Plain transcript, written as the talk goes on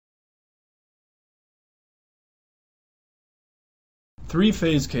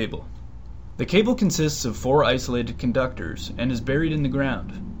Three-phase cable. The cable consists of 4 isolated conductors and is buried in the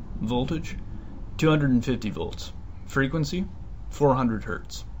ground. Voltage, 250 volts. Frequency, 400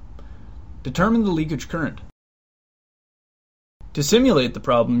 Hz. Determine the leakage current. To simulate the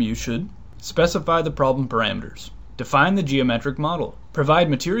problem, you should specify the problem parameters, define the geometric model, provide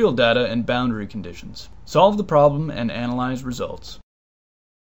material data and boundary conditions, solve the problem and analyze results.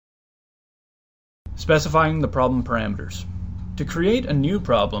 Specifying the problem parameters. To create a new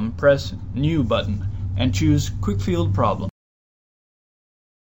problem, press New button and choose QuickField Problem.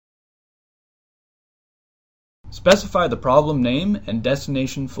 Specify the problem name and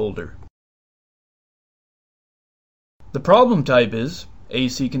destination folder. The problem type is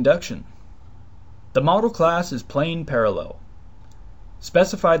AC Conduction. The model class is plane parallel.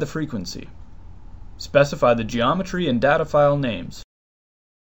 Specify the frequency. Specify the geometry and data file names.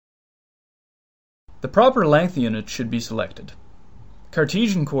 The proper length units should be selected.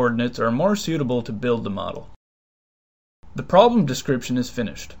 Cartesian coordinates are more suitable to build the model. The problem description is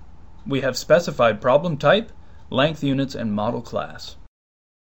finished. We have specified problem type, length units, and model class.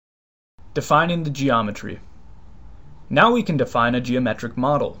 Defining the geometry. Now we can define a geometric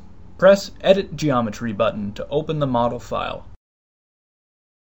model. Press Edit Geometry button to open the model file.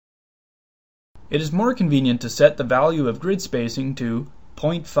 It is more convenient to set the value of grid spacing to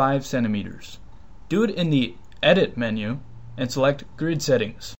 0.5 centimeters. Do it in the Edit menu and select Grid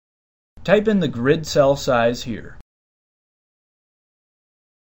Settings. Type in the grid cell size here.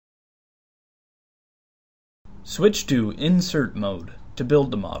 Switch to Insert mode to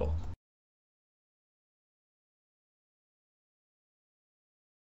build the model.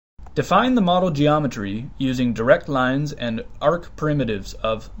 Define the model geometry using direct lines and arc primitives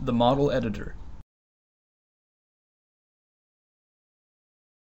of the model editor.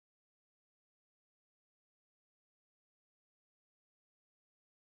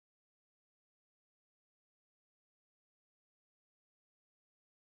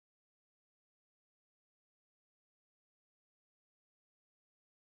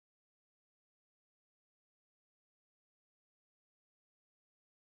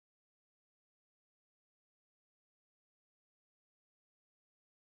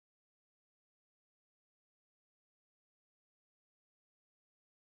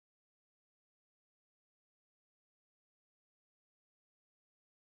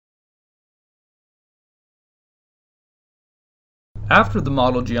 After the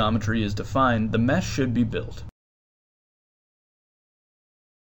model geometry is defined, the mesh should be built.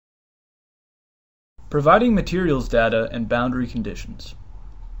 Providing materials data and boundary conditions.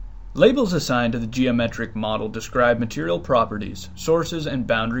 Labels assigned to the geometric model describe material properties, sources, and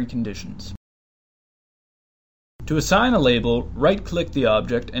boundary conditions. To assign a label, right-click the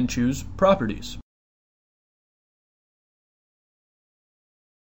object and choose Properties.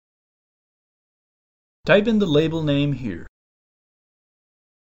 Type in the label name here.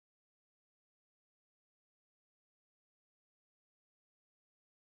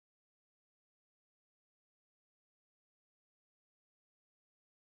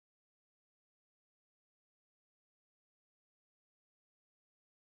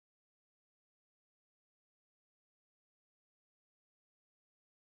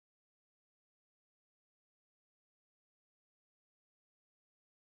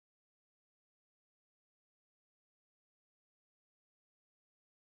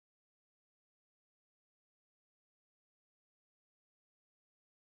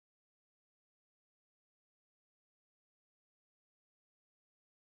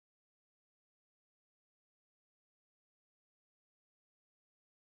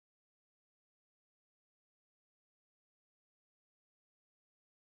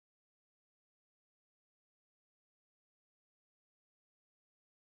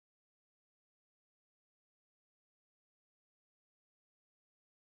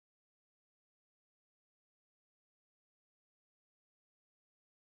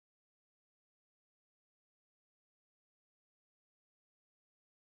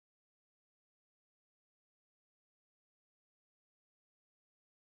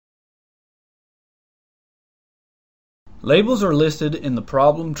 Labels are listed in the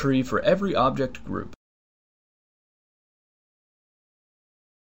problem tree for every object group.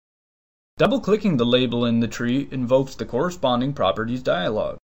 Double-clicking the label in the tree invokes the corresponding properties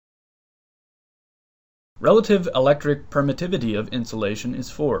dialog. Relative electric permittivity of insulation is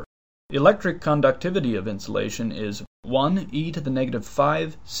 4. Electric conductivity of insulation is 1 e to the negative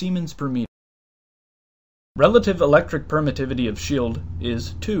 5 Siemens per meter. Relative electric permittivity of shield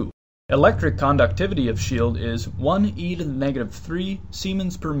is 2. Electric conductivity of shield is 1 e to the negative 3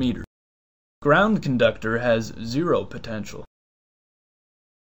 Siemens per meter. Ground conductor has 0 potential.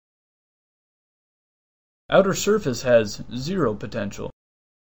 Outer surface has 0 potential.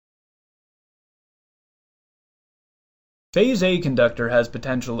 Phase A conductor has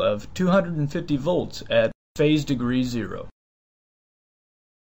potential of 250 volts at phase degree 0.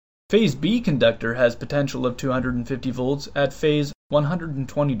 Phase B conductor has potential of 250 volts at phase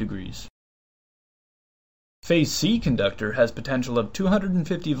 120 degrees. Phase C conductor has potential of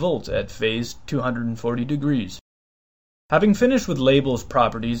 250 volts at phase 240 degrees. Having finished with labels,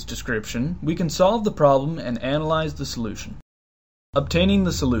 properties, description, we can solve the problem and analyze the solution. Obtaining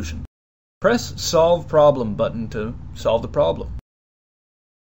the solution. Press Solve Problem button to solve the problem.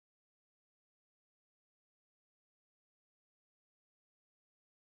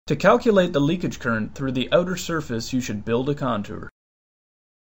 To calculate the leakage current through the outer surface, you should build a contour.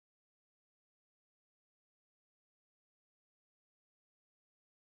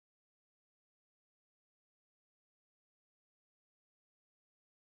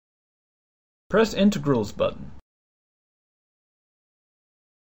 Press Integrals button.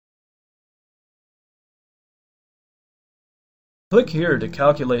 Click here to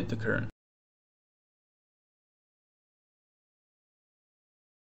calculate the current.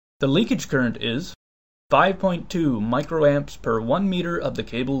 The leakage current is 5.2 microamps per 1 meter of the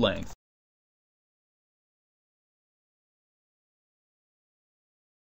cable length.